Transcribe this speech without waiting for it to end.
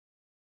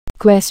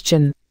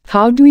Question.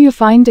 How do you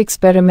find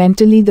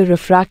experimentally the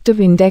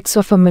refractive index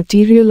of a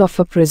material of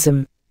a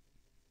prism?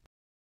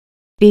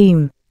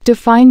 Aim. To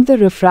find the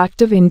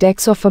refractive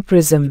index of a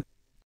prism.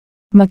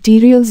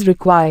 Materials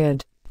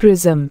required.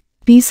 Prism.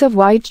 Piece of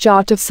white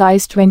chart of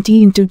size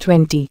 20 ×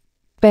 20.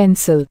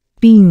 Pencil,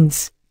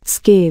 pens,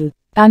 scale,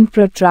 and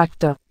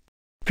protractor.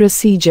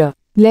 Procedure.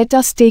 Let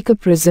us take a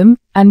prism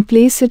and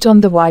place it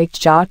on the white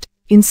chart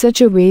in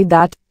such a way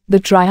that the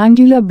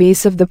triangular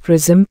base of the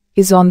prism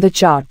is on the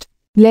chart.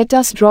 Let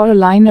us draw a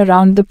line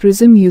around the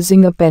prism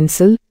using a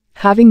pencil,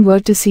 having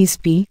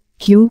vertices P,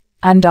 Q,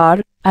 and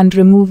R, and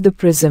remove the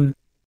prism.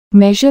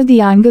 Measure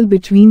the angle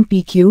between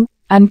PQ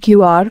and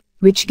QR,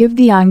 which give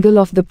the angle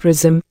of the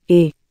prism,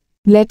 A.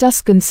 Let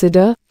us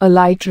consider a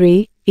light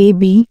ray,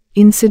 AB,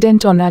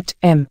 incident on at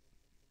M.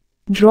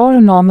 Draw a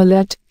normal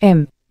at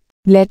M.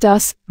 Let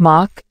us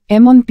mark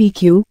M on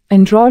PQ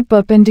and draw it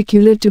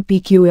perpendicular to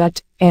PQ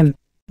at M.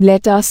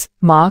 Let us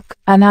mark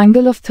an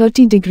angle of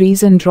 30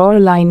 degrees and draw a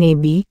line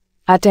AB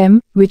at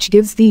M, which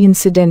gives the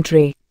incident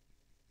ray.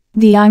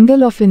 The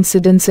angle of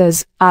incidence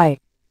is I.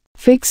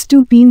 Fix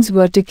 2 pins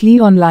vertically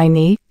on line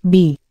A,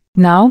 B.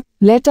 Now,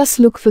 let us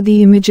look for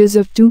the images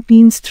of 2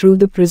 pins through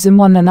the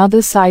prism on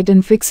another side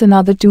and fix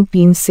another 2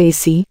 pins, say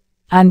C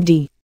and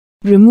D.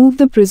 Remove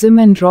the prism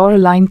and draw a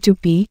line to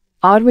P,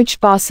 R, which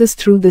passes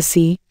through the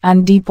C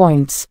and D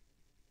points.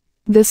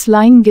 This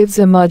line gives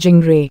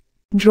emerging ray.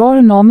 Draw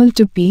a normal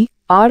to P,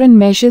 R and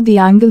measure the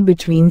angle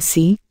between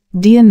C,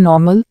 D and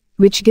normal,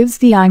 which gives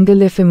the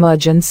angle of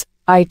emergence,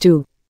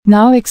 I2.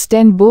 Now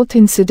extend both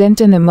incident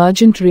and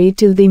emergent ray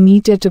till they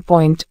meet at a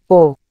point,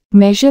 O.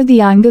 Measure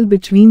the angle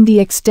between the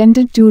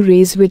extended 2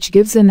 rays, which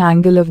gives an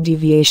angle of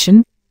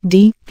deviation,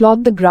 D.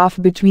 Plot the graph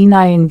between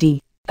I and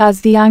D.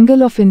 As the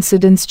angle of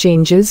incidence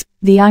changes,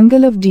 the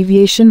angle of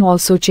deviation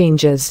also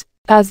changes.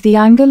 As the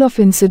angle of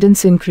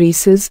incidence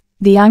increases,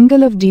 the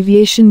angle of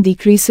deviation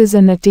decreases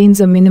and attains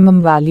a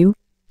minimum value,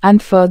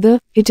 and further,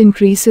 it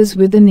increases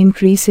with an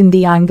increase in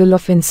the angle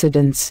of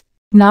incidence.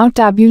 Now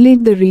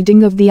tabulate the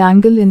reading of the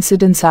angle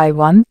incidence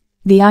I1,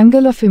 the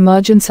angle of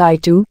emergence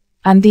I2,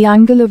 and the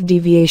angle of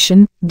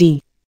deviation,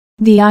 D.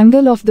 The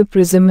angle of the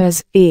prism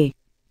is A.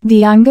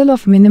 The angle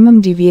of minimum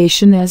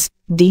deviation is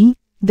D.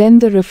 Then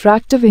the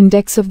refractive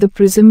index of the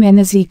prism N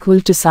is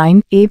equal to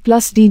sin A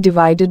plus D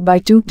divided by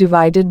 2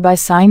 divided by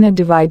sin A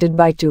divided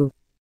by 2.